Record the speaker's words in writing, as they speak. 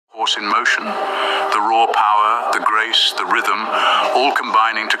horse in motion, the raw power, the grace, the rhythm, all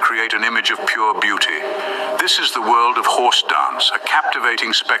combining to create an image of pure beauty. This is the world of horse dance, a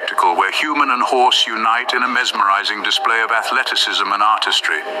captivating spectacle where human and horse unite in a mesmerizing display of athleticism and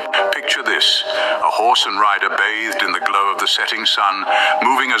artistry. Picture this, a horse and rider bathed in the glow of the setting sun,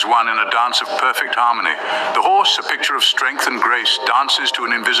 moving as one in a dance of perfect harmony. The horse, a picture of strength and grace, dances to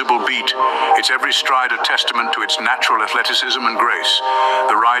an invisible beat, its every stride a testament to its natural athleticism and grace.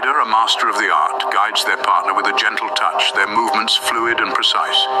 The rider, a master of the art, guides their partner with a gentle touch, their movements fluid and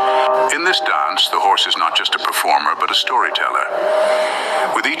precise. In this dance, the horse is not just a performer, but a storyteller.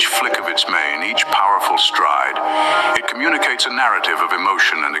 With each flick of its mane, each powerful stride, it communicates a narrative of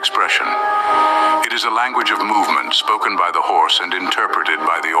emotion and expression. It is a language of movement spoken by the horse and interpreted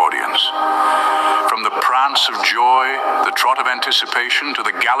by the audience. From the prance of joy, the trot of anticipation, to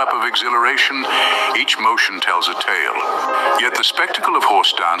the gallop of exhilaration, each motion tells a tale. Yet the spectacle of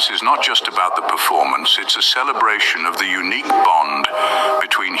horse dance is not just about the performance, it's a celebration of the unique bond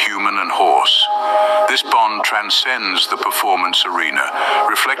between human and horse. This bond transcends the performance arena,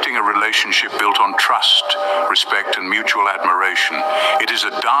 reflecting a relationship built on trust, respect, and mutual admiration. It is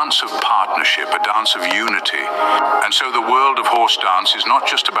a dance of partnership, a dance of unity. And so the world of horse dance is not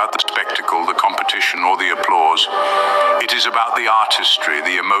just about the spectacle, the competition, or the applause. It is about the artistry,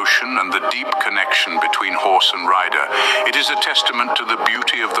 the emotion, and the deep connection between horse and rider. It is a testament to the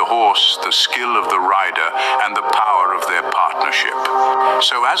beauty of the horse, the skill of the rider, and the power of their partnership.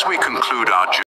 So as we conclude our journey,